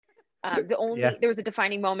Yeah. There was a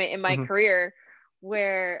defining moment in my Hmm. career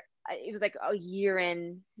where it was like a year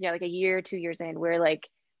in, yeah, like a year, 2 years in, where like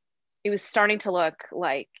it was starting to look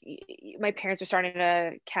like my parents were starting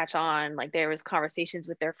to catch on. Like there was conversations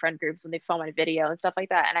with their friend groups when they saw my video and stuff like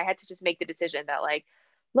that. And I had to just make the decision that like,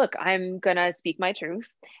 look, I'm gonna speak my truth.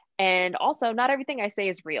 And also not everything I say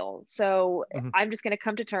is real. So Hmm. I'm just gonna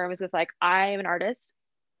come to terms with like, I am an artist,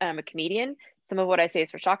 I'm a comedian. Some of what I say is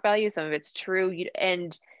for shock value, some of it's true.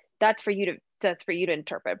 And that's for you to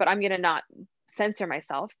interpret. But I'm gonna not censor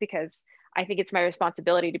myself because I think it's my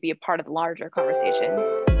responsibility to be a part of the larger conversation.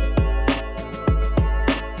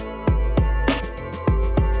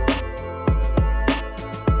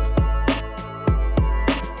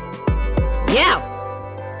 Yeah.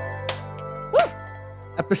 Woo!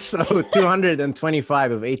 Episode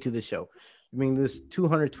 225 of A to the Show. We're doing this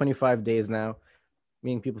 225 days now,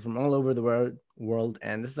 meeting people from all over the world.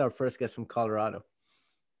 And this is our first guest from Colorado.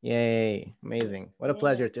 Yay. Amazing. What a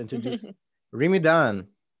pleasure to introduce Remy Dan.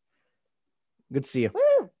 Good to see you.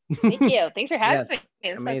 Woo! Thank you. Thanks for having Yes. me.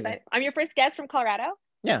 It's so Amazing. exciting. I'm your first guest from Colorado.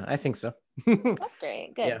 Yeah, I think so. That's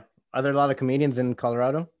great. Good. Yeah. Are there a lot of comedians in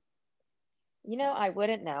Colorado? I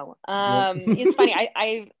wouldn't know. Yeah. It's funny.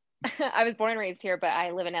 I I was born and raised here, but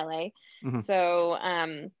I live in LA. Mhm. So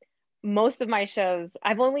most of my shows,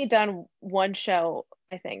 I've only done one show,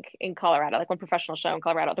 I think, in Colorado, like one professional show in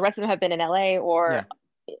Colorado. The rest of them have been in LA Yeah. or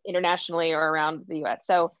internationally or around the US.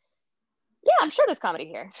 So yeah, I'm sure there's comedy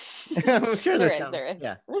here. I'm sure there's There is, comedy. there is.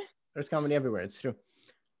 Yeah. There's comedy everywhere. It's true.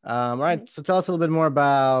 All right. So tell us a little bit more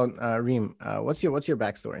about Reem. What's your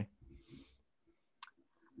backstory?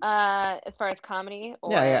 As far as comedy,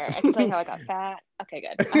 or Yeah, yeah. I can tell you how I got fat. Okay,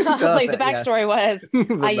 good. Tell us Like the that. Yeah. backstory was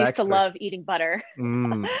The I used to backstory. love eating butter.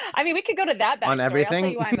 Mm. I mean, we could go to that On backstory. I'll tell you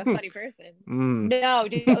everything. why I'm a funny person. Mm. No,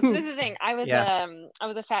 dude. So this is the thing. Yeah. I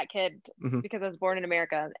was a fat kid Mhm. because I was born in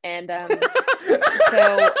America, and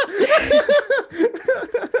so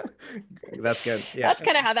That's good. Yeah. that's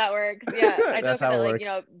kind of how that works. Yeah, I That's joke how that it like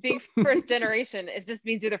works. being first generation, it just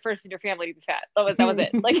means you're the first in your family to be fat. That was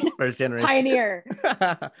it. Like First generation. pioneer.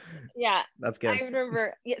 Yeah, That's I good.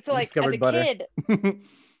 remember. Yeah, so You like as a discovered butter. kid,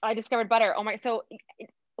 I discovered butter. Oh my! So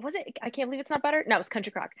was it? I can't believe it's not butter. No, it was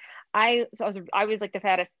Country Crock. I was like the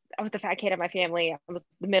fattest. I was the fat kid in my family. I was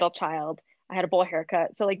the middle child. I had a bowl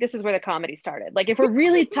haircut. So like this is where the comedy started. Like if we're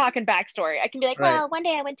really talking backstory, I can be like, Right. well, one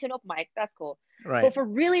day I went to an open mic. That's cool. But Right. if we're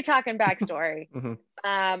really talking backstory, Mhm.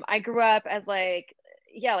 I grew up as like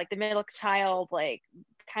yeah, like the middle child, like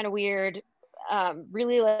kind of weird,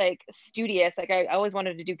 really like studious. Like I always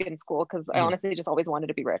wanted to do good in school because I Mhm. honestly just always wanted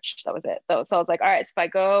to be rich. That was it. So I was like, all right, so if I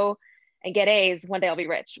go and get A's, one day I'll be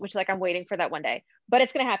rich, which like I'm waiting for that one day, but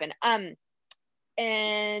it's gonna happen.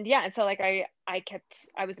 And yeah, and so like I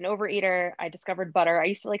was an overeater. I discovered butter. I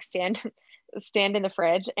used to like stand in the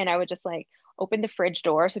fridge and I would just like open the fridge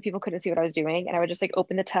door so people couldn't see what I was doing, and I would just like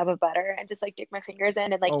open the tub of butter and just like dig my fingers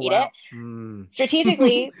in and like Oh eat it wow. Mm.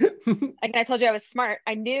 strategically. Like I told you I was smart.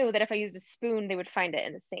 I knew that if I used a spoon, they would find it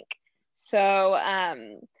in the sink. So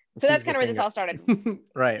so that's Seems the kind of where this finger. all started.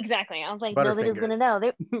 Right. Exactly. I was like, nobody's gonna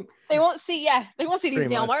Butterfingers. know. They won't see, yeah, they won't see these Pretty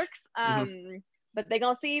nail much. marks. Mhm. But they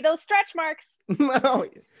gonna see those stretch marks. No.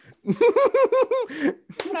 I'm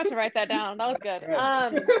gonna have to write that down. That was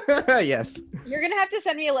good. Yes. You're gonna have to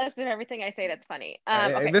send me a list of everything I say that's funny.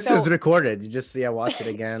 Okay, This is so recorded. You just watch it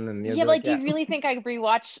again, and you'll yeah, be but like, like, do yeah. you really think I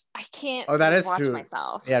rewatch? I can't Oh, that is rewatch true.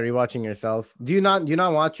 myself. Yeah, rewatching yourself. Do you not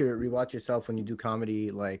rewatch yourself when you do comedy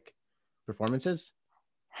like performances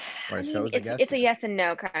I or mean, shows? I guess. it's a yes and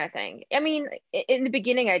no kind of thing. I mean, in the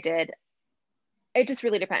beginning, I did. It just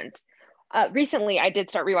really depends. Recently, I did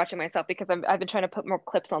start rewatching myself because I've been trying to put more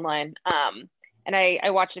clips online. And I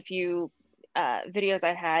watched a few videos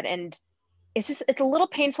I had, and it's a little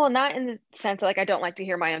painful, not in the sense that like I don't like to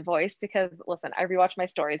hear my own voice, because listen, I rewatch my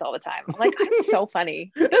stories all the time. I'm like, I'm so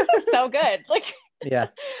funny. This is so good. Like, Yeah.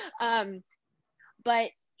 um,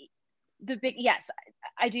 but the big yes,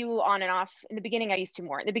 I do on and off. In the beginning I used to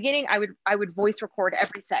more. In the beginning I would voice record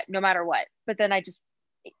every set no matter what, but then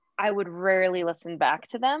I would rarely listen back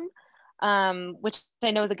to them, which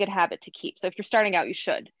I know is a good habit to keep. So if you're starting out, you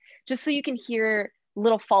should, just so you can hear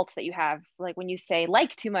little faults that you have, like when you say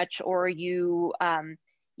like too much, or you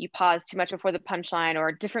pause too much before the punchline,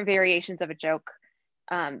 or different variations of a joke,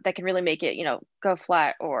 that can really make it, go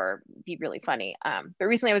flat or be really funny. But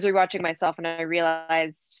recently I was rewatching myself and I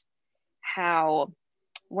realized how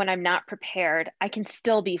when I'm not prepared, I can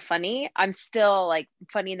still be funny. I'm still like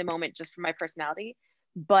funny in the moment just from my personality,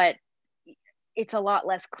 but it's a lot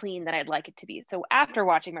less clean than I'd like it to be. So after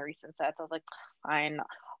watching my recent sets, I was like, fine,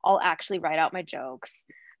 I'll actually write out my jokes.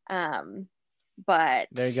 But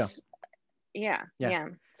There you go. Yeah. Yeah. Yeah.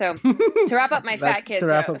 So to wrap up my That's fat kid to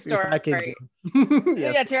wrap up your story, fat kid jokes.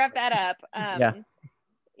 Yes. yeah, to wrap that up, Yeah.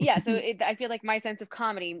 yeah, so I feel like my sense of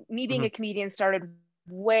comedy, me being Mhm. a comedian, started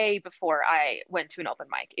way before I went to an open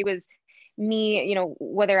mic. It was me,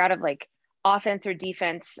 whether out of like offense or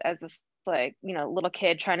defense, as this like little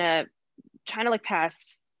kid trying to look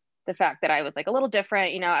past the fact that I was like a little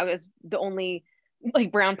different. I was the only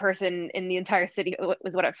like brown person in the entire city,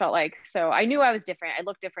 was what it felt like. So I knew I was different. I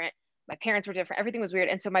looked different. My parents were different. Everything was weird.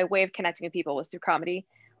 And so my way of connecting with people was through comedy.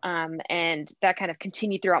 And that kind of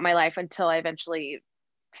continued throughout my life until I eventually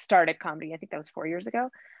started comedy. I think that was 4 years ago.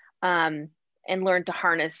 Um, and learned to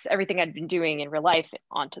harness everything I'd been doing in real life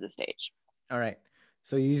onto the stage. All right.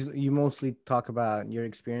 So you mostly talk about your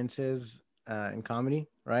experiences in comedy,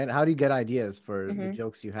 right? How do you get ideas for the Mm-hmm.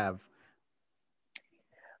 jokes you have?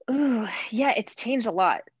 Ooh, yeah, it's changed a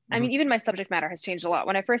lot. I Hmm. mean, even my subject matter has changed a lot.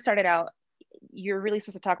 When I first started out, you're really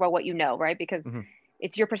supposed to talk about what you know, right? Because Hmm.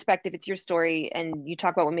 it's your perspective, it's your story, and you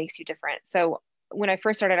talk about what makes you different. So when I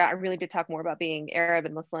first started out, I really did talk more about being Arab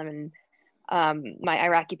and Muslim and my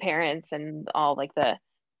Iraqi parents and all like the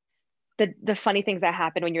funny things that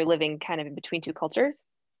happen when you're living kind of in between two cultures,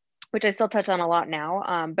 which I still touch on a lot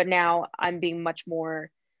now. But now I'm being much more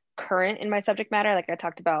current in my subject matter. Like I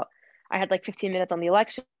talked about, I had like 15 minutes on the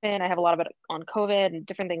election. I have a lot of it on COVID and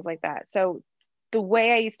different things like that. So the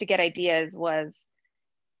way I used to get ideas was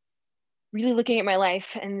really looking at my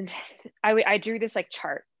life, and I drew this like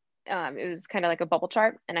chart. It was kind of like a bubble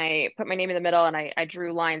chart, and I put my name in the middle, and I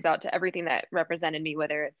drew lines out to everything that represented me,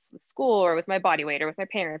 whether it's with school or with my body weight or with my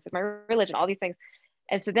parents, with my religion, all these things.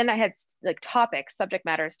 And so then I had like topics, subject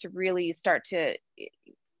matters to really start to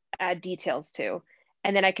add details to,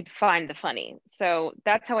 and then I could find the funny. So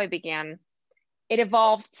that's how I began. It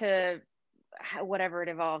evolved to whatever it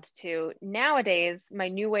evolved to. Nowadays, my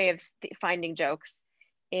new way of finding jokes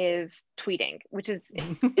is tweeting, which is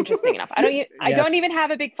interesting enough. I don't Yes. even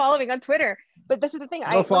have a big following on Twitter, but this is the thing.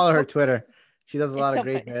 Go Let's follow her Twitter. She does a It's lot of so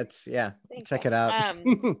great funny. bits. Yeah. Thank Check you. it out.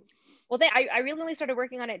 Well, I really only started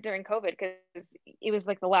working on it during COVID because it was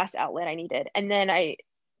like the last outlet I needed. And then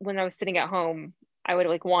when I was sitting at home, I would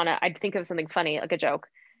like I'd think of something funny, like a joke,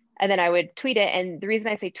 and then I would tweet it. And the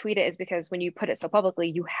reason I say tweet it is because when you put it so publicly,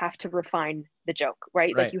 you have to refine the joke,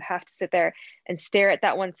 right? Like Right. you have to sit there and stare at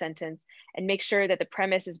that one sentence and make sure that the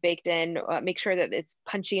premise is baked in, make sure that it's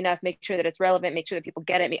punchy enough, make sure that it's relevant, make sure that people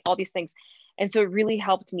get it, all these things. And so it really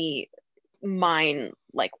helped me mine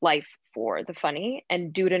like life for the funny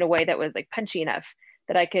and do it in a way that was like punchy enough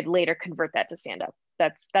that I could later convert that to stand up.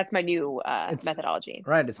 That's my new It's methodology.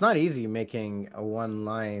 right. It's not easy making a one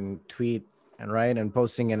line tweet and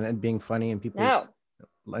posting and being funny and people No.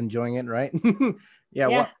 enjoying it, right? Yeah. Yeah.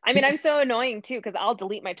 What? I mean, I'm so annoying too because I'll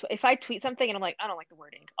delete my if I tweet something and I'm like, I don't like the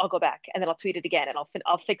wording, I'll go back and then I'll tweet it again and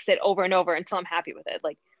I'll fix it over and over until I'm happy with it.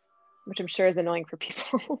 Like, which I'm sure is annoying for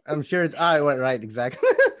people. I'm sure it's right, exactly.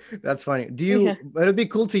 That's funny. Yeah. It'd be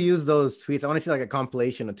cool to use those tweets. I want to see like a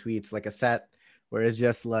compilation of tweets, like a set where it's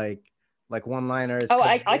just like one liners. Oh,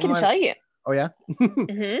 I can tell you. Oh yeah.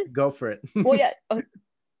 Mm-hmm. Go for it. Well, yeah.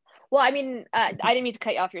 Well, I mean, I didn't mean to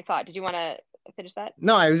cut you off your thought. Did you want to finish that?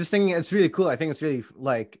 No, I was just thinking it's really cool. I think it's really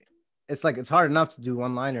it's hard enough to do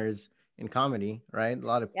one liners in comedy, right? A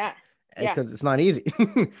lot of Yeah. because it's not easy.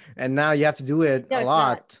 And now you have to do it No, a it's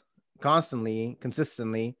lot, not. constantly,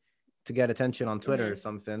 consistently to get attention on Twitter or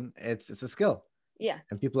something. It's a skill. Yeah.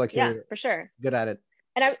 And people like Yeah, you're for sure. good at it.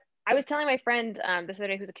 And I was telling my friend this other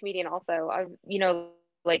day who's a comedian also,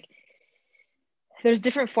 like there's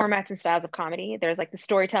different formats and styles of comedy. There's like the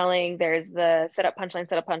storytelling, there's the set up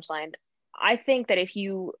punchline. I think that if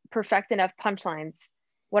you perfect enough punchlines,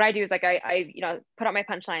 what I do is like I put out my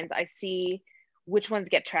punchlines, I see which ones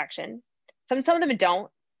get traction. Some of them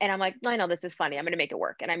don't. And I'm like, no, I know this is funny. I'm gonna make it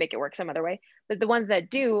work. And I make it work some other way. But the ones that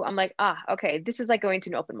do, I'm like, okay, this is like going to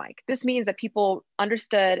an open mic. This means that people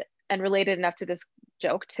understood and related enough to this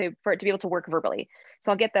joke for it to be able to work verbally.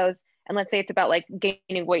 So I'll get those. And let's say it's about like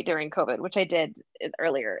gaining weight during COVID, which I did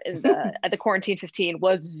earlier at the quarantine 15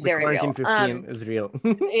 was The very quarantine real. 15 is real.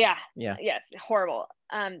 Yeah, Yeah. yes, horrible.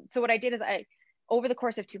 So what I did is over the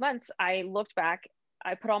course of 2 months, I looked back,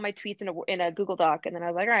 I put all my tweets in a Google Doc, and then I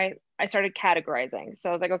was like, all right, I started categorizing. So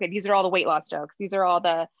I was like, okay, these are all the weight loss jokes. These are all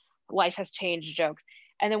the life has changed jokes.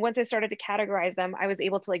 And then once I started to categorize them, I was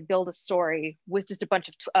able to like build a story with just a bunch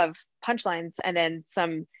of punchlines and then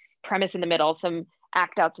some premise in the middle, some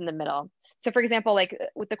act outs in the middle. So for example, like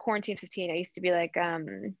with the quarantine 15, I used to be like, guys,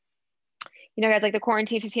 like the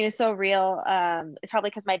quarantine 15 is so real. It's probably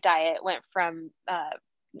because my diet went from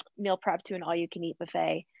meal prep to an all you can eat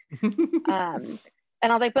buffet.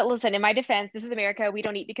 And I was like, but listen, in my defense, this is America. We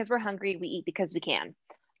don't eat because we're hungry. We eat because we can.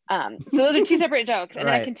 So those are two separate jokes. And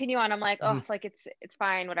then I Right. continue on. I'm like, oh, Mhm. like it's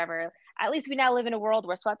fine, whatever. At least we now live in a world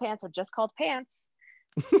where sweatpants are just called pants.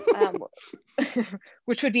 Um,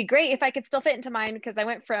 which would be great if I could still fit into mine, because I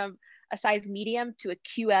went from a size medium to a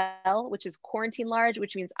QL, which is quarantine large,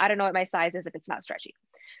 which means I don't know what my size is if it's not stretchy.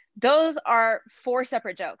 Those are four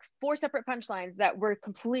separate jokes, four separate punchlines that were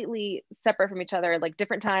completely separate from each other, like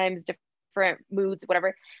different times, different moods,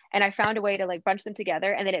 whatever. And I found a way to like bunch them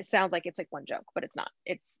together, and then it sounds like it's like one joke, but it's not.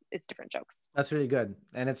 It's different jokes. That's really good,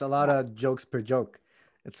 and it's a lot Yeah. of jokes per joke.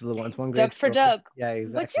 It's one great Jokes per story. joke. Yeah,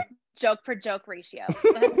 What's your exactly. joke per joke ratio?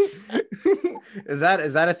 That's Is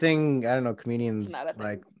that a thing? I don't know. it's Comedians not a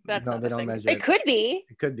like thing. That's no, not they a don't thing. measure It it. could be.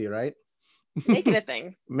 It could be right. Make it a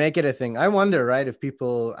thing. Make it a thing. I wonder, right? If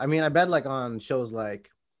people, I mean, I bet like on shows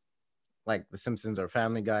like The Simpsons or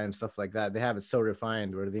Family Guy and stuff like that, they have it so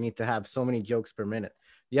refined where they need to have so many jokes per minute.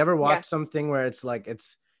 You ever Yeah. watch something where it's like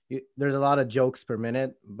there's a lot of jokes per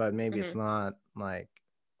minute, but maybe it's Mhm. not like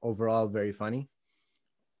overall very funny?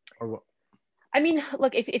 Or what? I mean,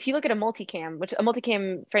 look, if you look at a multicam, which a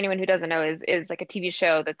multicam, for anyone who doesn't know, is like a TV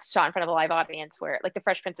show that's shot in front of a live audience, where like the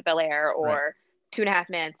Fresh Prince of Bel-Air Right. or 2.5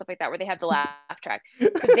 Men, stuff like that, where they have the laugh track.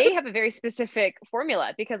 So they have a very specific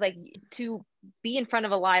formula, because like to be in front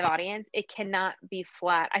of a live audience, it cannot be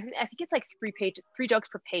flat. I think it's like three jokes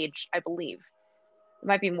per page, I believe. It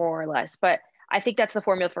might be more or less, but I think that's the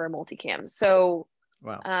formula for a multicam. So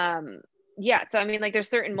Wow. yeah, so I mean, like there's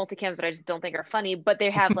certain multicams that I just don't think are funny, but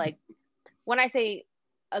they have like, when I say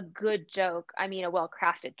a good joke, I mean a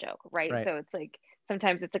well-crafted joke, right? Right. So it's like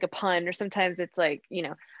sometimes it's like a pun, or sometimes it's like,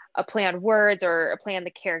 a play on words or a play on the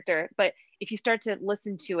character. But if you start to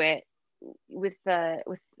listen to it with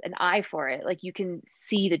an eye for it, like you can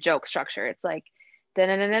see the joke structure. It's like Right.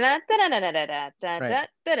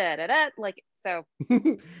 like, so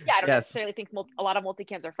yeah, I don't Yes. necessarily think a lot of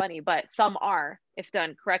multicams are funny, but some are, if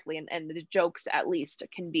done correctly, and the jokes at least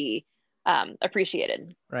can be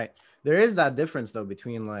appreciated. Right. There is that difference though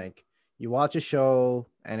between like you watch a show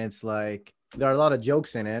and it's like there are a lot of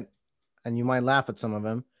jokes in it and you might laugh at some of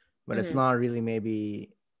them, but it's Hmm. not really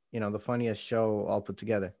maybe, the funniest show all put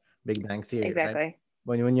together. Big Bang Theory, right? Exactly.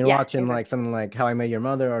 When you're Yeah, watching like exactly. something like How I Met Your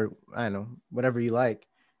Mother or I don't know, whatever you like,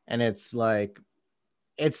 and it's like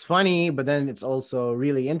it's funny, but then it's also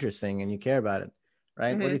really interesting and you care about it,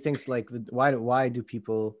 right? What do Hmm. you think's like why do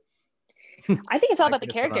people I think it's all like about the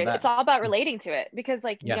this one on characters. It's that? all about relating to it, because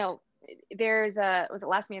like, Yeah. there's was it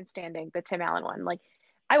Last Man Standing, the Tim Allen one? Like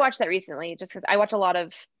I watched that recently just because I watch a lot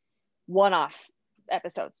of one-off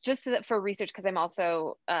episodes just for research, because I'm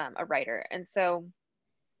also a writer. And so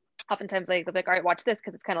oftentimes like they'll be like, all right, watch this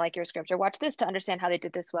because it's kind of like your script, or watch this to understand how they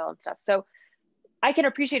did this well and stuff. So I can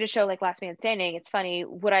appreciate a show like Last Man Standing. It's funny.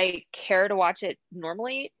 Would I care to watch it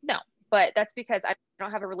normally? No. But that's because I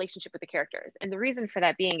don't have a relationship with the characters. And the reason for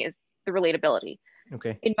that being is the relatability.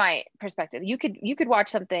 Okay. In my perspective, you could watch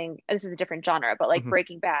something, this is a different genre, but like Mhm.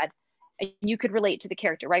 Breaking Bad, and you could relate to the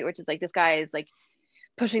character, right? Which is like, this guy is like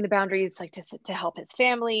pushing the boundaries, like to help his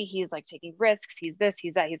family. He's like taking risks. He's this,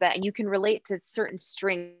 he's that. And you can relate to certain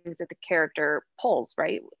strings that the character pulls,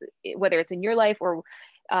 right? Whether it's in your life or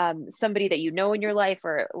somebody that you know in your life,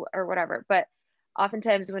 or whatever. But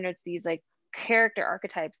oftentimes when it's these like character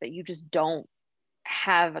archetypes that you just don't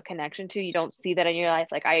have a connection to, you don't see that in your life.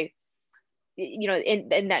 Like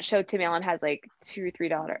in that show, Tim Allen has like two or three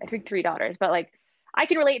daughters, I think three daughters, but like I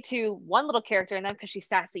can relate to one little character in them because she's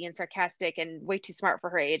sassy and sarcastic and way too smart for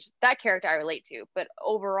her age. That character I relate to, but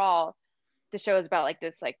overall, the show is about like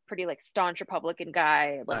this like pretty like staunch Republican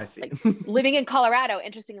guy, I see. like living in Colorado,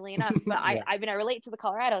 interestingly enough. But Yeah. I mean, I relate to the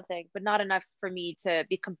Colorado thing, but not enough for me to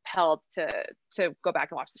be compelled to go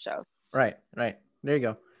back and watch the show. Right. Right. There you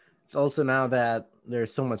go. It's also now that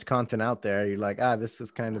there's so much content out there, you're like, this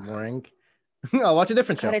is kind of boring. I'll watch a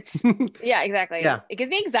different God, show. it's yeah, exactly. Yeah. It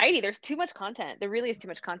gives me anxiety. There's too much content. There really is too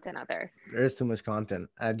much content out there. There is too much content.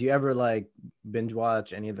 Do you ever like binge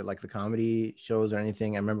watch any of the like the comedy shows or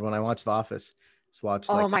anything? I remember when I watched The Office, just watched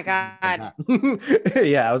Oh like a my season of God. that.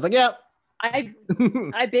 Yeah, I was like, yeah. I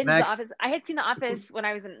I binged The Next. Office. I had seen The Office when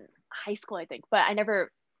I was in high school, I think, but I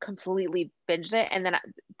never completely binged it. And then I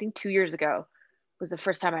think 2 years ago was the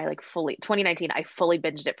first time I like fully 2019, I fully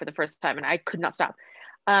binged it for the first time, and I could not stop.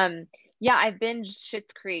 Um, yeah, I binged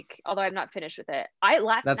Schitt's Creek, although I'm not finished with it. I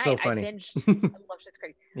last That's so night I funny. binged. I love Schitt's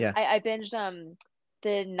Creek. Yeah. I binged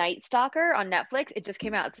the Night Stalker on Netflix. It just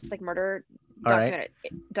came out. It's this like murder All right.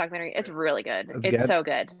 documentary. It's really good. That's It's good. so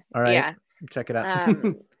good. All right. Yeah. Check it out.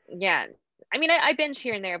 Um, yeah. I mean, I binge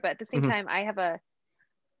here and there, but at the same Mhm. time,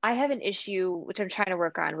 I have an issue which I'm trying to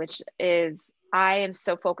work on, which is I am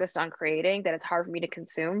so focused on creating that it's hard for me to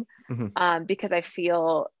consume, Mhm. because I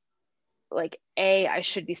feel like I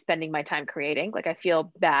should be spending my time creating. Like I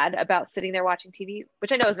feel bad about sitting there watching TV,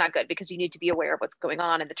 which I know is not good because you need to be aware of what's going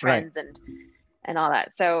on and the Right. trends and all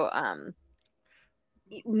that. So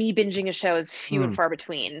me binging a show is few and far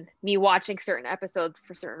between. Me watching certain episodes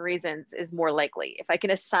for certain reasons is more likely. If I can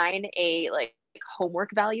assign a like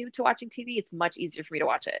homework value to watching TV, it's much easier for me to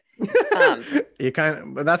watch it. You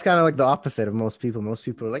but that's kind of like the opposite of most people. Most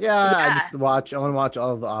people are like, yeah, I Yeah, want to watch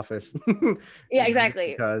all of The Office. yeah,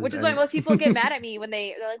 exactly. Because Which is why most people get mad at me when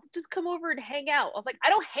they're like, just come over and hang out. I was like, I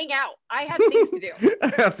don't hang out. I have things to do.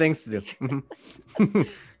 I have things to do.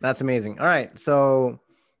 That's amazing. All right, so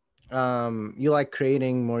you like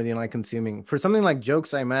creating more than you like consuming. For something like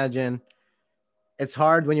jokes, I imagine it's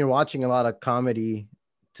hard when you're watching a lot of comedy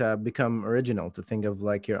to become original, to think of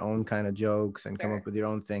like your own kind of jokes and come Sure. up with your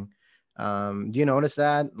own thing. Do you notice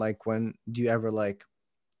that? Like, when do you ever like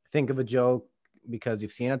think of a joke because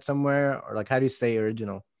you've seen it somewhere, or like how do you stay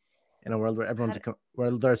original in a world where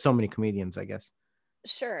where there are so many comedians, I guess?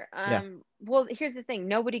 Sure. Yeah. Well, here's the thing.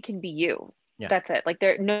 Nobody can be you. Yeah. That's it. Like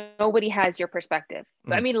nobody has your perspective.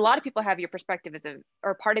 I Mhm. mean, a lot of people have your perspective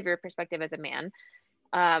or part of your perspective as a man,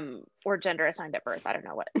 or gender assigned at birth. I don't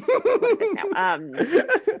know what it is now.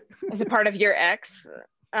 As a part of your ex.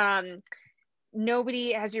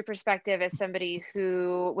 Nobody has your perspective as somebody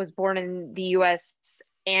who was born in the US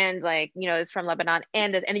and like, is from Lebanon,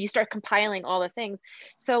 and you start compiling all the things.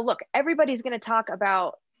 So look, everybody's going to talk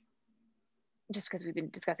about, just because we've been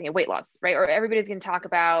discussing it, weight loss, right? Or everybody's going to talk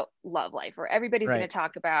about love life, or everybody's going to Right.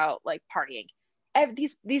 talk about like partying.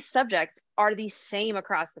 These subjects are the same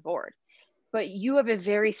across the board, but you have a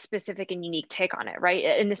very specific and unique take on it, right?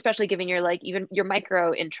 And especially given your like even your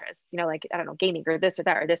micro interests, like I don't know, gaming or this or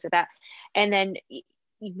that or this or that, and then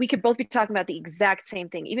we could both be talking about the exact same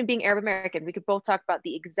thing. Even being Arab American, we could both talk about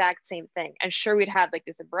the exact same thing, and sure we'd have like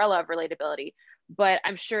this umbrella of relatability, but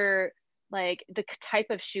I'm sure like the type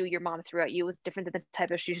of shoe your mom threw at you was different than the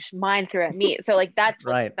type of shoe mine threw at me. So like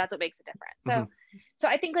Right. that's what makes it different. Mhm. So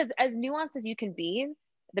I think as nuanced as you can be,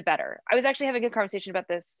 the better. I was actually having a conversation about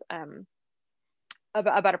this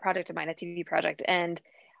about a project of mine, a TV project, and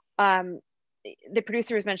um, the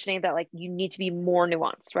producer was mentioning that like you need to be more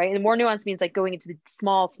nuanced, right? And more nuanced means like going into the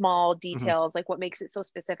small Mhm. details, like what makes it so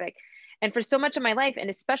specific. And for so much of my life, and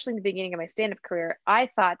especially in the beginning of my stand-up career, I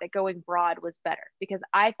thought that going broad was better because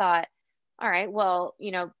I thought, all right, well,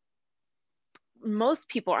 most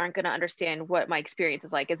people aren't going to understand what my experience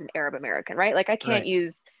is like as an Arab American, right? Like I can't Right.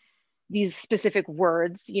 use these specific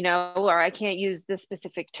words, or I can't use this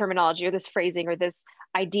specific terminology or this phrasing or this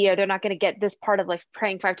idea. They're not going to get this part of like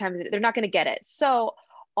praying 5 times a day. They're not going to get it. So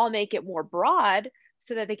I'll make it more broad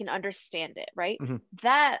so that they can understand it, right? Mhm.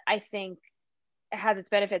 That I think has its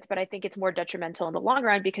benefits, but I think it's more detrimental in the long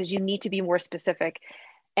run because you need to be more specific.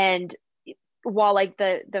 And while like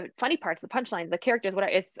the funny parts, the punchlines, the characters,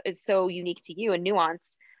 what is so unique to you and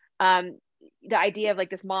nuanced, um, the idea of like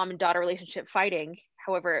this mom and daughter relationship fighting,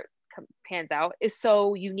 however it pans out, is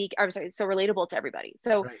so unique. I'm sorry, it's so relatable to everybody.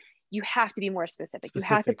 So Right. you have to be more specific. You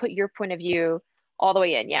have to Specific. put your point of view all the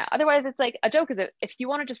way in. Yeah. Otherwise, it's like a joke if you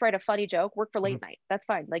want to just write a funny joke, work for Mhm. late night. That's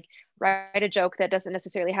fine. Like write a joke that doesn't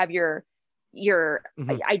necessarily have your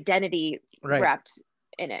Mhm. identity Right. wrapped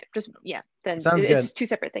in it. Just yeah. Then Sounds good. it's two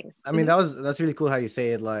separate things. I mean, that's really cool how you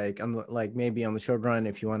say it. Like, like maybe on the short run,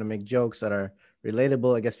 if you want to make jokes that are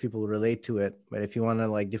relatable, I guess people will relate to it. But if you want to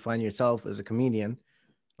like define yourself as a comedian,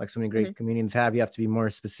 like so many Mhm. great comedians have, you have to be more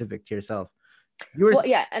specific to yourself. You were. Well,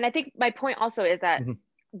 yeah, and I think my point also is that Mhm.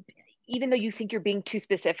 even though you think you're being too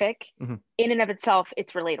specific, Mhm. in and of itself,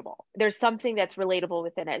 it's relatable. There's something that's relatable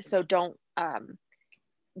within it. So don't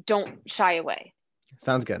shy away.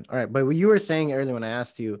 Sounds good. All right, but what you were saying earlier when I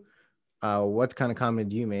asked you, what kind of comedy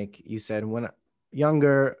do you make? You said when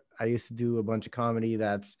younger, I used to do a bunch of comedy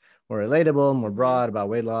that's more relatable, more Mm-hmm. broad about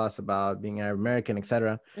weight loss, about being Arab American,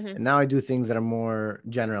 etc. Mm-hmm. And now I do things that are more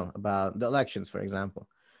general about the elections, for example.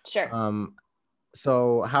 Sure. Um,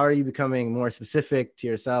 so how are you becoming more specific to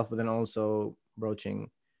yourself, but then also broaching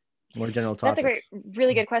more general That's a topics?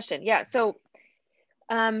 really good question. Yeah. So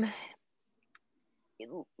um,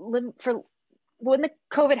 for when the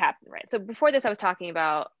COVID happened, right? So before this, I was talking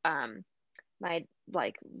about my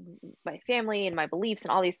like my family and my beliefs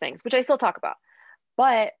and all these things, which I still talk about.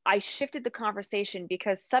 But I shifted the conversation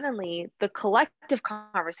because suddenly the collective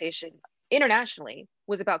conversation internationally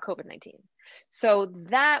was about COVID-19. So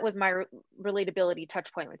that was my relatability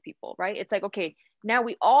touch point with people, right? It's like, okay, now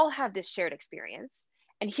we all have this shared experience.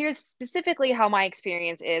 And here's specifically how my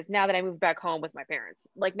experience is now that I moved back home with my parents.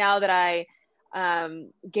 Like now that I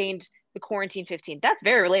gained the quarantine 15, that's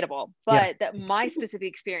very relatable. Yeah. But that my specific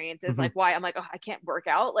experience is Mhm. like why I'm like, oh, I can't work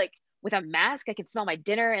out. Like, with a mask, I can smell my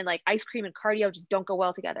dinner, and like ice cream and cardio just don't go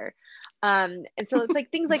well together. And so it's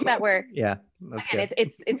like things like that where, Yeah, that's again,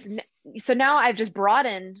 good. it's so now I've just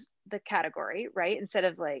broadened the category, right? Instead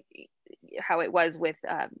of like how it was with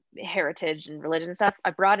heritage and religion and stuff,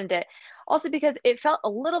 I broadened it also because it felt a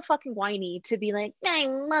little fucking whiny to be like,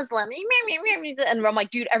 I'm Muslim. And I'm like,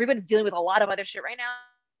 dude, everybody's dealing with a lot of other shit right now.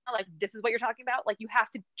 Like, this is what you're talking about. Like, you have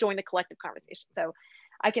to join the collective conversation. So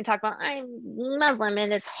I can talk about I'm Muslim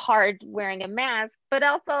and it's hard wearing a mask, but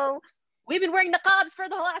also we've been wearing niqabs for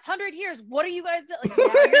the last 100 years. What are you guys like? Now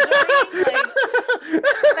you're joining?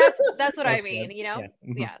 Like, that's what I mean, good. you know? Yeah.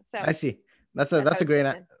 Mhm. Yeah. So I see. That's how a it's great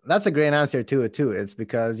shifted. that's a great answer to it too. It's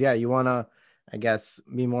because yeah, you wanna, I guess,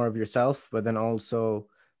 be more of yourself, but then also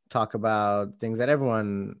talk about things that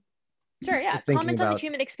everyone Sure. Yeah. is thinking Comment on the about.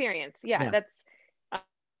 human experience. Yeah. Yeah. That's,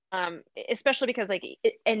 especially because like,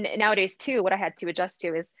 and nowadays too, what I had to adjust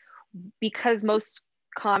to is because most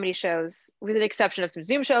comedy shows, with the exception of some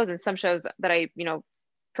Zoom shows and some shows that I,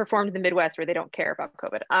 performed in the Midwest where they don't care about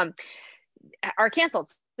COVID, are canceled.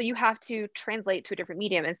 So you have to translate to a different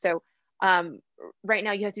medium. And so um, right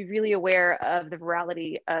now you have to be really aware of the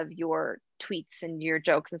virality of your tweets and your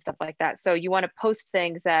jokes and stuff like that. So you want to post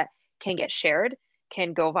things that can get shared,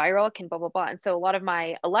 can go viral, can blah, blah, blah. And so a lot of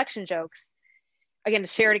my election jokes, again,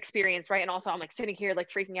 shared experience, right? And also I'm like sitting here like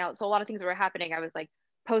freaking out. So a lot of things were happening. I was like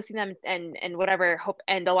posting them and whatever, hope,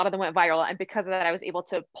 and a lot of them went viral. And because of that, I was able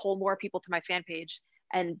to pull more people to my fan page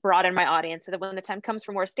and broaden my audience so that when the time comes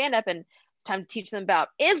for more stand-up and it's time to teach them about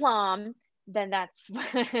Islam, then that's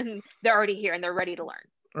when they're already here and they're ready to learn.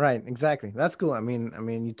 Right, exactly. That's cool.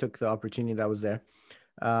 You took the opportunity that was there.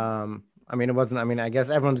 It wasn't, I guess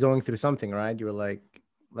everyone's going through something, right? You were like,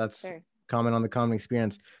 let's Sure. comment on the common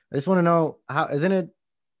experience. I just want to know, how isn't it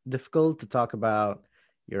difficult to talk about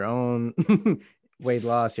your own weight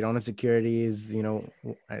loss, your own insecurities,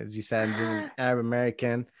 as you said, being Arab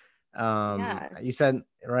American. Yeah. You said,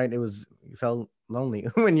 right, you felt lonely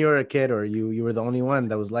when you were a kid, or you were the only one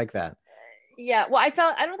that was like that. Yeah. Well, I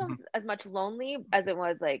don't know if it was as much lonely as it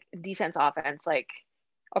was like defense, offense. Like,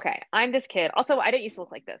 okay, I'm this kid. Also, I didn't used to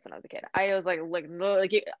look like this when I was a kid. I was like no,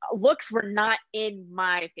 like looks were not in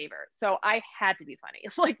my favor. So I had to be funny.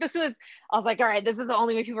 Like I was like, all right, this is the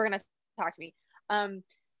only way people are gonna talk to me.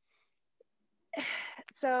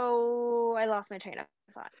 So I lost my train of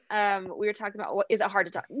thought. We were talking about, is it hard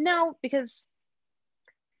to talk? No, because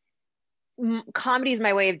comedy is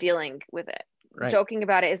my way of dealing with it. Right. Joking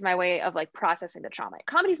about it is my way of like processing the trauma.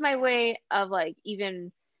 Comedy is my way of like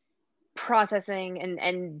even processing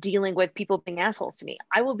and dealing with people being assholes to me.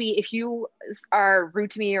 I will be, if you are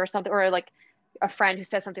rude to me or something, or like a friend who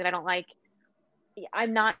says something I don't like,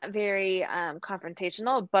 I'm not very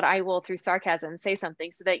confrontational, but I will through sarcasm say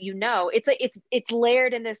something so that it's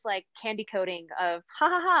layered in this like candy coating of ha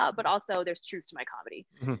ha ha, but also there's truth to my comedy.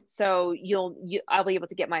 Mm-hmm. So I'll be able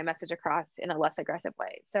to get my message across in a less aggressive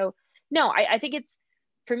way. So no, I think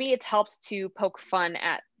for me it's helped to poke fun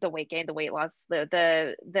at the weight gain, the weight loss,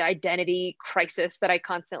 the identity crisis that I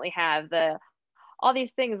constantly have, all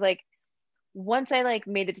these things. Like once I like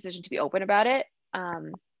made the decision to be open about it,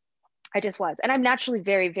 I just was. And I'm naturally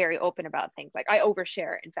very, very open about things. Like I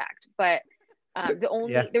overshare, in fact. But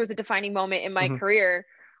there was a defining moment in my career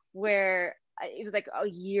where it was like a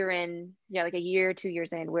year 2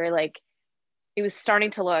 years in, where like it was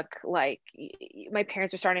starting to look like my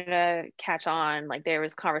parents were starting to catch on. Like there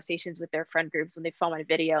was conversations with their friend groups when they saw my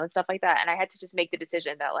video and stuff like that. And I had to just make the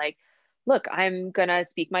decision that like, look, I'm going to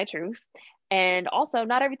speak my truth. And also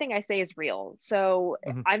not everything I say is real. So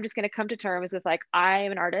I'm just going to come to terms with like, I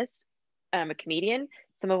am an artist. I'm a comedian.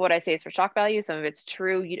 Some of what I say is for shock value. Some of it's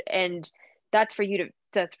true. And that's for you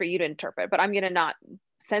to interpret, but I'm going to not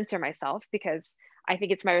censor myself because I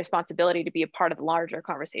think it's my responsibility to be a part of the larger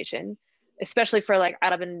conversation, especially for like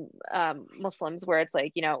Arabian Muslims, where it's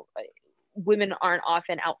like, women aren't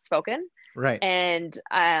often outspoken. Right. And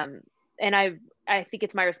I think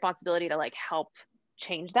it's my responsibility to like help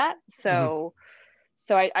change that. So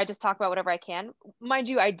I just talk about whatever I can. Mind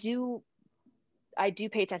you, I do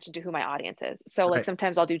pay attention to who my audience is. So like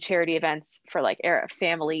sometimes I'll do charity events for like Arab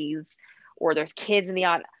families, or there's kids in the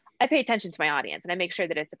audience. I pay attention to my audience and I make sure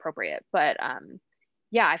that it's appropriate. But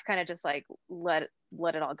yeah, I've kind of just like let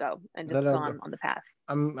it all go and just gone on the path.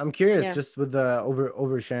 I'm curious, just with the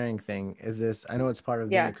oversharing thing. Is this? I know it's part of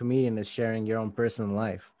being a comedian, is sharing your own personal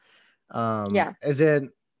life. Is it?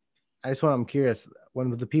 I'm curious. When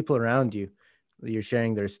with the people around you, you're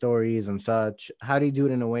sharing their stories and such. How do you do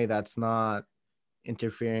it in a way that's not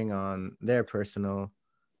interfering on their personal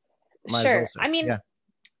lives? Sure. Also? I mean,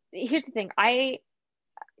 here's the thing.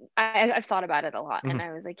 I've thought about it a lot, and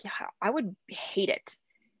I was like, yeah, I would hate it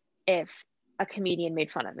if a comedian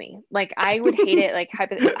made fun of me. Like I would hate it, like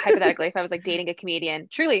hypothetically, if I was like dating a comedian,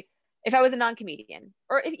 truly, if I was a non-comedian,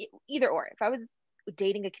 or if, either or, if I was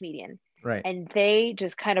dating a comedian Right. and they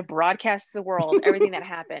just kind of broadcast to the world everything that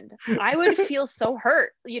happened, I would feel so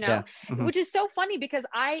hurt, Yeah. Mm-hmm. which is so funny because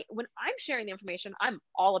when I'm sharing the information, I'm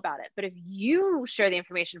all about it. But if you share the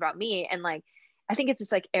information about me and like, I think it's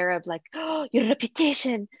this like era of like, oh, your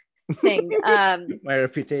reputation thing. My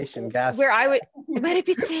reputation, gas. Where my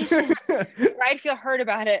reputation, where I'd feel hurt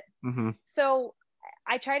about it. Mm-hmm. So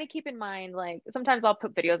I try to keep in mind, like, sometimes I'll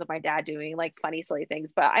put videos of my dad doing like funny, silly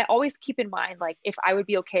things, but I always keep in mind, like, if I would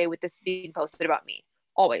be okay with this being posted about me,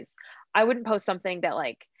 always. I wouldn't post something that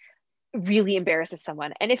like really embarrasses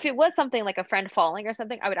someone. And if it was something like a friend falling or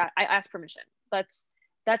something, I ask permission.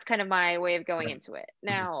 That's kind of my way of going into it.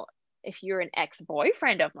 Now, if you're an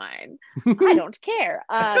ex-boyfriend of mine, I don't care.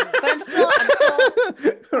 But I'm still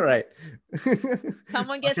all right.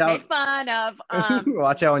 Someone gets made fun of.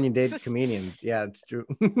 Watch out when you date comedians. Yeah, it's true.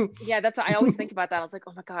 Yeah, that's what I always think about that. I was like,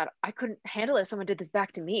 oh my God, I couldn't handle it if someone did this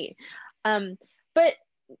back to me. But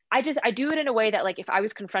I do it in a way that, like, if I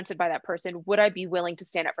was confronted by that person, would I be willing to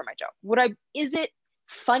stand up for my joke? Is it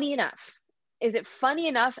funny enough? Is it funny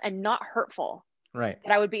enough and not hurtful? Right.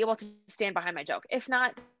 That I would be able to stand behind my joke. If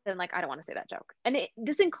not, then like, I don't want to say that joke. And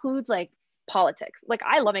this includes like politics. Like,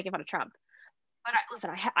 I love making fun of Trump, but listen,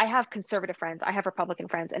 I have conservative friends, I have Republican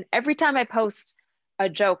friends. And every time I post a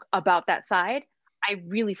joke about that side, I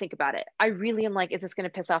really think about it. I really am like, is this going to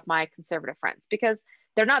piss off my conservative friends? Because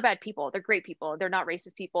they're not bad people. They're great people. They're not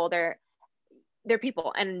racist people. They're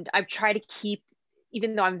people. And I try to keep,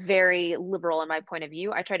 even though I'm very liberal in my point of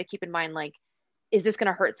view, I try to keep in mind, like, is this going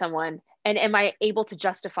to hurt someone? And am I able to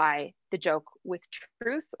justify the joke with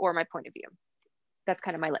truth or my point of view? That's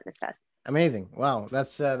kind of my litmus test. Amazing. Wow.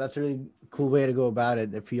 That's a really cool way to go about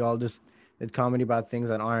it. If you all just did comedy about things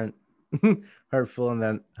that aren't hurtful and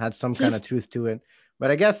then had some kind of truth to it.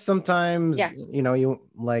 But I guess sometimes, you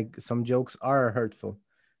like, some jokes are hurtful,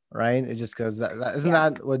 right? It's just because that isn't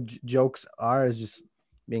that what jokes are, is just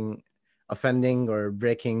being offending or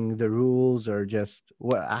breaking the rules, or just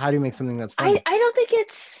how do you make something that's funny? I don't think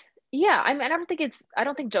it's, I mean, I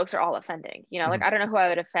don't think jokes are all offending, like, I don't know who I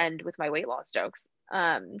would offend with my weight loss jokes.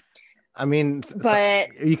 I mean, but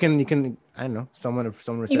you can, I don't know, someone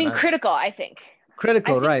you mean critical, I think.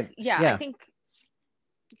 Critical, right? Yeah.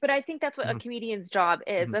 I think that's what a comedian's job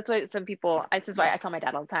is. That's what some people, this is why I tell my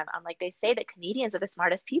dad all the time, I'm like, they say that comedians are the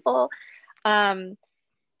smartest people. And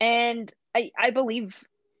I believe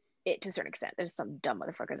it to a certain extent. There's some dumb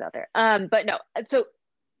motherfuckers out there. But no, so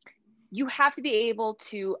you have to be able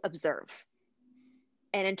to observe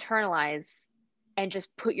and internalize and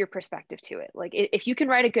just put your perspective to it. Like, if you can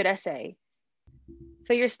write a good essay,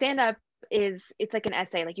 so your stand-up it's like an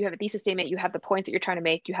essay. Like, you have a thesis statement, you have the points that you're trying to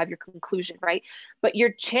make, you have your conclusion, right? But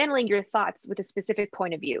you're channeling your thoughts with a specific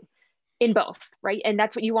point of view in both, right? And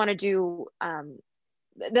that's what you want to do.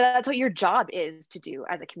 That's what your job is to do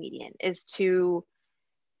as a comedian, is to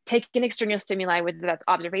take an external stimuli, whether that's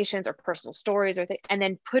observations or personal stories and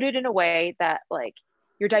then put it in a way that, like,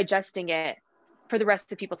 you're digesting it for the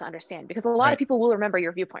rest of people to understand. Because a lot of people will remember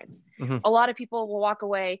your viewpoints. A lot of people will walk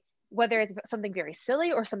away, whether it's something very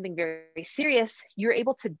silly or something very serious, you're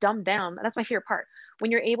able to dumb down. That's my favorite part.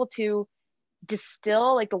 When you're able to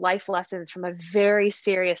distill, like, the life lessons from a very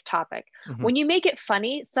serious topic. When you make it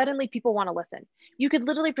funny, suddenly people want to listen. You could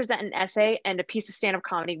literally present an essay and a piece of stand-up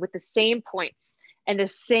comedy with the same points and the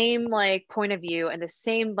same, like, point of view and the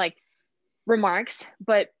same, like, remarks,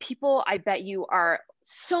 but people, I bet you, are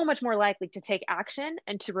so much more likely to take action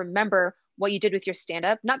and to remember what you did with your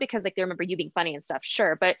stand-up, not because, like, they remember you being funny and stuff,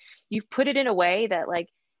 sure, but you've put it in a way that, like,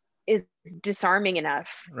 is disarming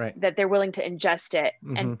enough that they're willing to ingest it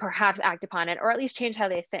and perhaps act upon it, or at least change how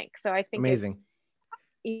they think. So I think amazing.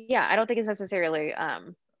 I don't think it's necessarily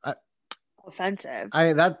offensive,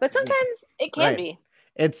 but sometimes it can be.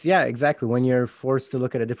 It's exactly. When you're forced to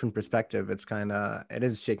look at a different perspective, it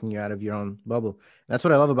is shaking you out of your own bubble. That's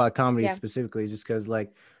what I love about comedy specifically, just because,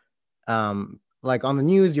 like on the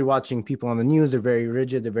news, you're watching people on the news, they're very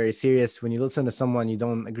rigid, they're very serious. When you listen to someone you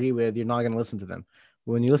don't agree with, you're not going to listen to them.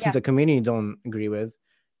 When you listen to a comedian you don't agree with,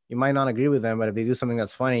 you might not agree with them, but if they do something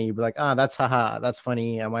that's funny, you'll be like, that's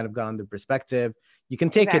funny. I might have gotten the perspective. You can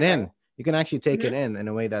take it in. You can actually take it in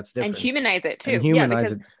a way that's different. And humanize it too.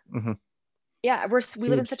 We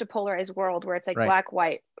live in such a polarized world where it's like black,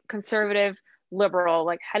 white, conservative, liberal,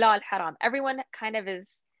 like halal, haram. Everyone kind of is,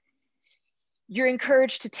 you're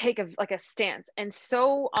encouraged to take a stance. And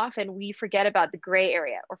so often we forget about the gray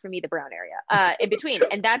area, or for me, the brown area, in between.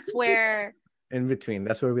 And that's where in between,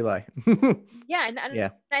 that's where we lie. And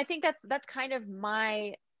I think that's kind of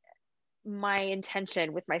my my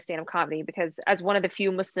intention with my stand-up comedy, because as one of the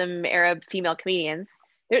few Muslim Arab female comedians,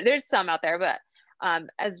 there's some out there, but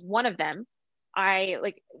as one of them, I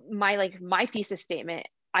my thesis statement,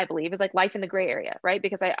 I believe, is like life in the gray area, right?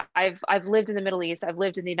 Because I've lived in the Middle East, I've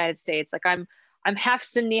lived in the United States, like I'm half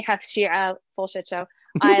Sunni, half Shia, full shit show.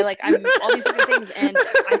 I'm all these different things, and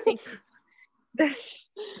I think this,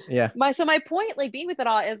 Yeah. my point, like being with it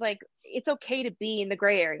all, is like it's okay to be in the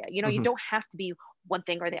gray area. You know, Mm-hmm. you don't have to be one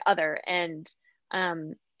thing or the other.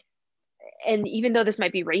 Um, and even though this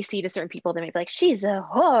might be racy to certain people, they might be like, she's a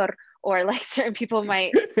whore, or like certain people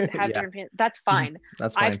might have Yeah. different opinions. That's fine.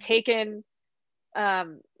 That's fine. I've taken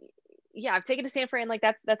I've taken a stand for it, and like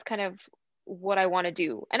that's kind of what I want to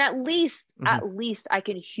do. And at least I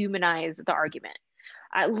can humanize the argument.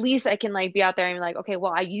 At least I can like be out there and be like, okay,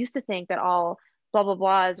 well, I used to think that all blah blah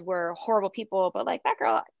blahs were horrible people, but like that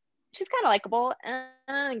girl, she's kind of likable, and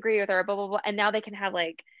I agree with her, blah blah blah. And now they can have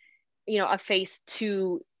like, you know, a face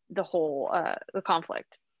to the whole the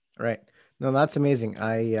conflict. Right. No, that's amazing.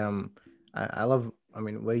 I love, I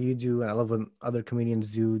mean, what you do, and I love what other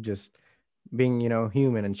comedians do, just being, you know,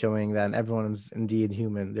 human and showing that everyone's indeed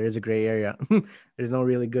human. There is a gray area. There's no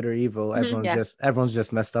really good or evil. Yeah, Everyone's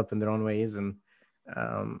just messed up in their own ways, and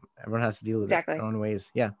everyone has to deal with it exactly. their own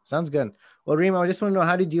ways. Yeah, sounds good. Well, Rima, I just want to know,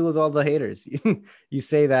 how do you deal with all the haters? You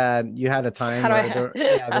say that you had a time where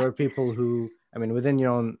there were people who, I mean, within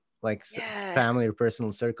your own like family or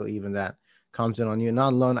personal circle, even, that commented on you.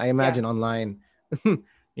 Not alone. I imagine online,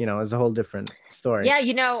 you know, is a whole different story. Yeah,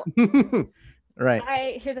 you know, right.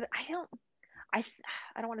 I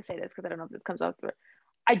don't want to say this because I don't know if this comes out, but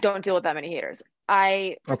I don't deal with that many haters.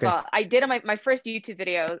 First of all, I did on my first YouTube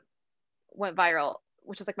video went viral,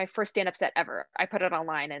 which was like my first stand-up set ever. I put it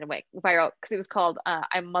online and it went viral because it was called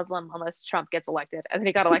I'm Muslim unless Trump gets elected, and then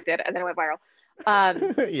he got elected, and then it went viral.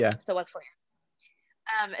 Yeah. So what's for you?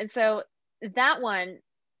 And so that one,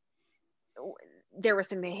 there were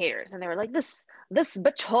some haters, and they were like, this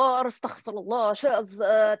bitch astaghfirullah, she's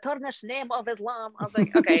tarnished name of Islam. I was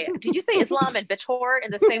like, okay, did you say Islam and bitch whore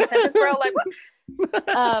in the same sentence, bro? Like, what?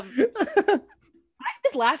 I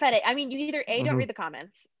just laugh at it. I mean, you either don't read the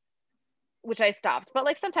comments, which I stopped, but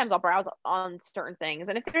like sometimes I'll browse on certain things,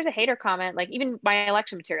 and if there's a hater comment, like even my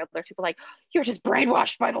election material, there's people like, you're just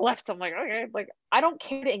brainwashed by the left. I'm like, okay, like I don't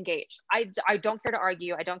care to engage. I don't care to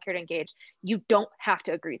argue. I don't care to engage. You don't have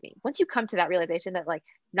to agree with me. Once you come to that realization that like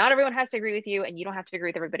not everyone has to agree with you, and you don't have to agree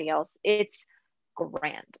with everybody else, it's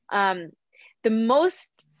grand. The most,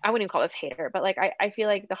 I wouldn't even call this hater, but like I feel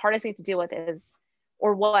like the hardest thing to deal with is,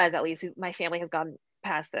 or was at least, my family has gone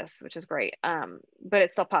past this, which is great, but it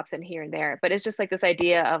still pops in here and there. But it's just like this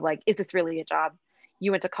idea of like, is this really a job? You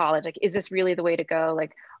went to college, like, is this really the way to go?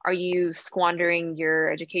 Like, are you squandering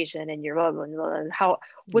your education and your blah, blah, blah,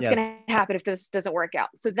 what's going to happen if this doesn't work out?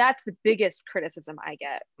 So that's the biggest criticism I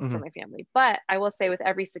get from my family. But I will say, with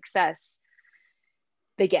every success,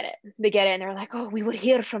 they get it, and they're like, oh, we were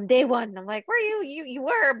here from day one. And I'm like, were you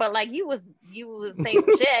were, but like you was saying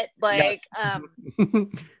some shit, like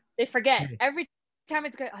they forget every time.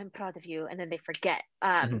 It's good, I'm proud of you, and then they forget.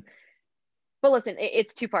 But listen,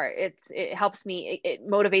 it's two-part. It helps me, it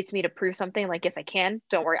motivates me to prove something, like, yes, I can,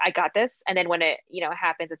 don't worry, I got this. And then when it, you know,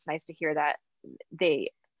 happens, it's nice to hear that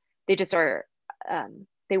they just are,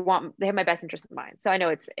 they have my best interest in mind. So I know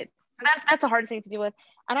it's so that's the hardest thing to deal with.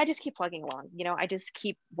 And I just keep plugging along, you know, I just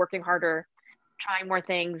keep working harder, trying more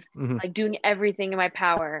things, like doing everything in my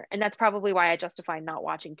power. And that's probably why I justify not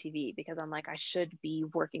watching TV, because I'm like, I should be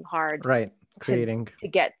working hard, right, creating to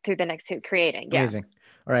get through the next two, creating. Amazing.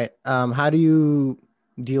 All right, how do you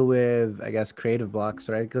deal with, I guess, creative blocks,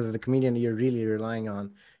 right? Because as a comedian, you're really relying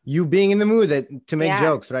on you being in the mood to make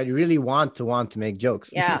jokes, right? You really want to make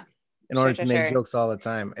jokes, in order to make jokes all the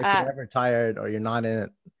time. If you're ever tired or you're not in it,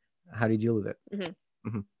 how do you deal with it?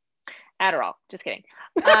 Adderall, just kidding.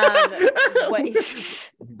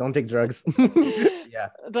 Don't take drugs.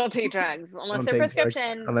 Don't take drugs unless they're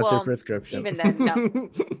prescription. They're prescription. Even then,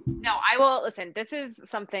 no. I will listen. This is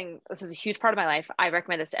a huge part of my life. I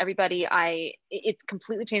recommend this to everybody. It's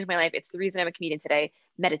completely changed my life. It's the reason I'm a comedian today.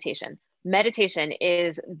 Meditation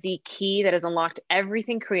is the key that has unlocked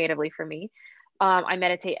everything creatively for me. I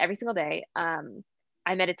meditate every single day.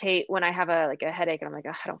 I meditate when I have a headache and I'm like, oh,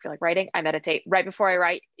 I don't feel like writing. I meditate right before I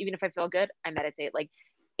write. Even if I feel good, I meditate. Like,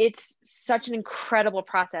 it's such an incredible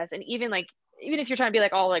process. And even if you're trying to be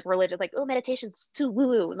like all like religious, like, oh, meditation's too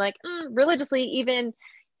woo-woo, like religiously, even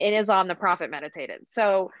in Islam, the Prophet meditated.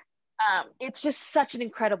 So it's just such an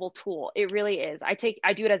incredible tool. It really is. I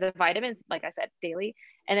do it as a vitamin, like I said, daily.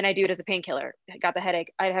 And then I do it as a painkiller. I got the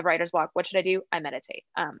headache, I have writer's block. What should I do? I meditate.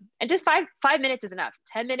 And just five minutes is enough.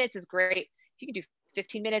 10 minutes is great. If you can do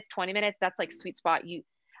 15 minutes, 20 minutes, that's like sweet spot.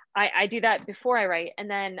 I do that before I write. And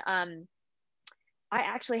then I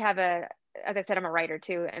actually have as I said, I'm a writer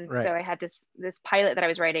too. And so I had this pilot that I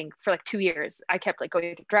was writing for like 2 years. I kept like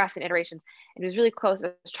going through drafts and iterations, and it was really close.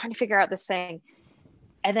 I was trying to figure out this thing.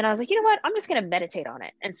 And then I was like, you know what? I'm just going to meditate on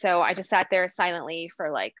it. And so I just sat there silently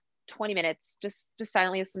for like 20 minutes, just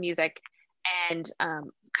silently with some music, and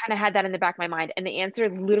kind of had that in the back of my mind. And the answer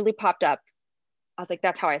literally popped up. I was like,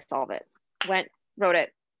 that's how I solve it. Went, wrote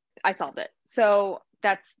it, I solved it. So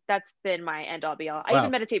that's been my end all be all. I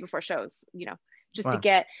even meditate before shows, you know, just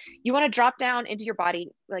to you want to drop down into your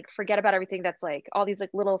body, like forget about everything that's like all these like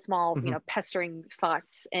little small, you know, pestering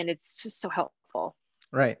thoughts. And it's just so helpful.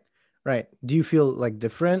 Right. Do you feel like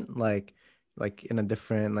different, like in a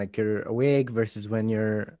different, like you're awake versus when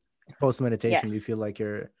you're post meditation? Do you feel like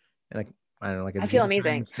you're in like, I don't know, like I feel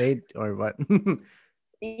amazing state or what?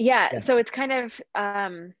 yeah. So it's kind of,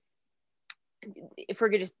 if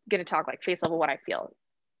we're just going to talk like face level, what I feel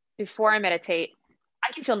before I meditate,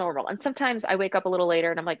 I can feel normal. And sometimes I wake up a little later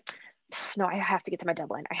and I'm like, no, I have to get to my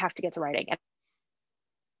deadline. I have to get to writing. And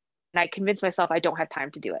I convince myself I don't have time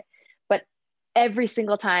to do it. But every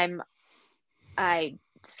single time I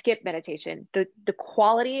skip meditation, the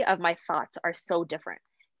quality of my thoughts are so different.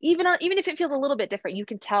 Even if it feels a little bit different, you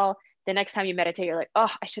can tell the next time you meditate, you're like,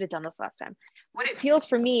 oh, I should have done this last time. What it feels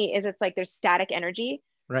for me is it's like there's static energy.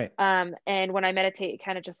 Right. And when I meditate, it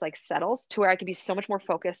kind of just like settles to where I can be so much more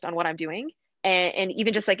focused on what I'm doing. And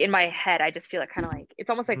even just like in my head, I just feel it kind of like, it's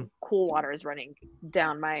almost like cool water is running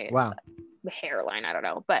down my hairline. I don't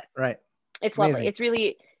know, but it's amazing. Lovely. It's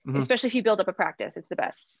really, especially if you build up a practice, it's the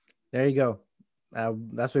best. There you go.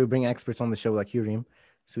 That's why we bring experts on the show like you, Reem,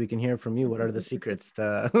 so we can hear from you. What are the secrets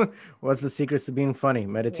what's the secrets to being funny?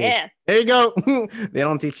 Meditation. Yeah. There you go. They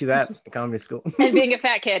don't teach you that in comedy school. And being a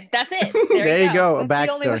fat kid. That's it. There you go. A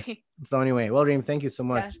backstory. It's the only way. Well, Reem, thank you so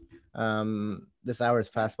much. Yeah. This hour has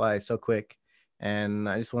passed by so quick. And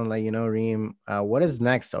I just want to let you know, Reem, what is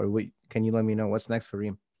next? Or can you let me know what's next for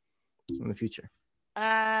Reem in the future?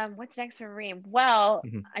 What's next for Reem? Well,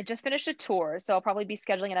 I just finished a tour, so I'll probably be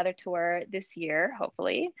scheduling another tour this year,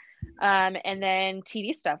 hopefully. And then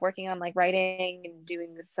TV stuff, working on like writing and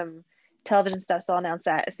doing some television stuff. So I'll announce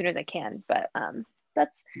that as soon as I can. But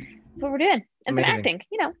that's what we're doing. And some acting,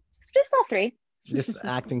 you know, just all three. Just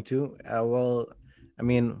acting too. Well, I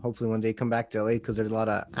mean, hopefully one day come back to LA because there's a lot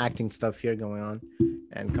of acting stuff here going on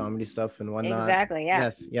and comedy stuff and whatnot. Exactly. Yeah.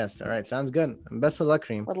 Yes. All right. Sounds good. And best of luck,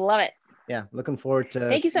 Reem. Would love it. Yeah, looking forward to.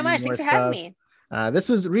 Thank you so much. Thanks for having me. This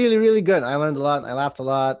was really, really good. I learned a lot. I laughed a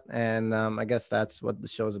lot, and I guess that's what the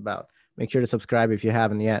show's about. Make sure to subscribe if you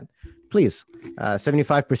haven't yet. Please.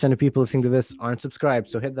 75% of people listening to this aren't subscribed,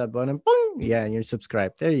 so hit that button. Boom! Yeah, and you're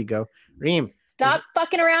subscribed. There you go. Reem. Stop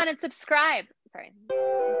fucking around and subscribe. Sorry.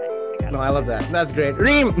 No, I love that. That's great.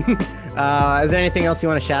 Reem, is there anything else you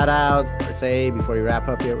want to shout out or say before you wrap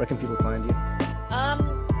up here? Where can people find you?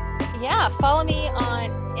 Yeah, follow me on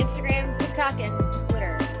Instagram, TikTok, and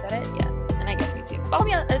Twitter. Is that it? Yeah, and I guess YouTube. Follow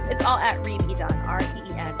me on, it's all at Reem Edon,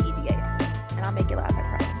 REEMEDAN, and I'll make you laugh,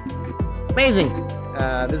 I promise. Amazing.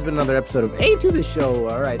 This has been another episode of A to the Show.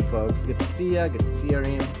 All right, folks. Good to see you. Good to see you,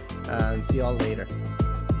 Reem. And see you all later.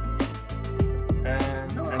 And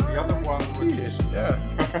the other one, which is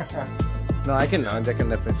No, I can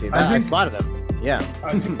definitely see that. I spotted him. Yeah.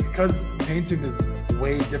 I think because painting is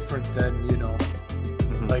way different than, you know,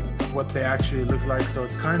 like what they actually look like. So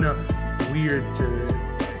it's kind of weird to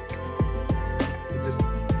just,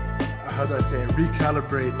 how do I say it,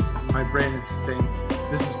 recalibrate my brain into saying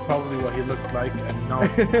this is probably what he looked like and not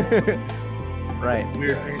right.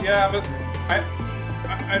 Weird painting. Yeah, but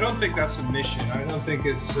I don't think that's a mission. I don't think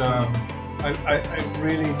it's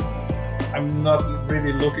I'm not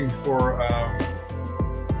really looking for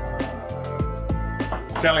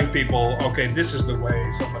telling people, okay, this is the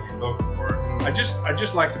way somebody looked. Or I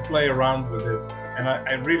just like to play around with it, and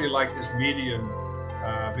I really like this medium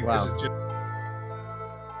because it just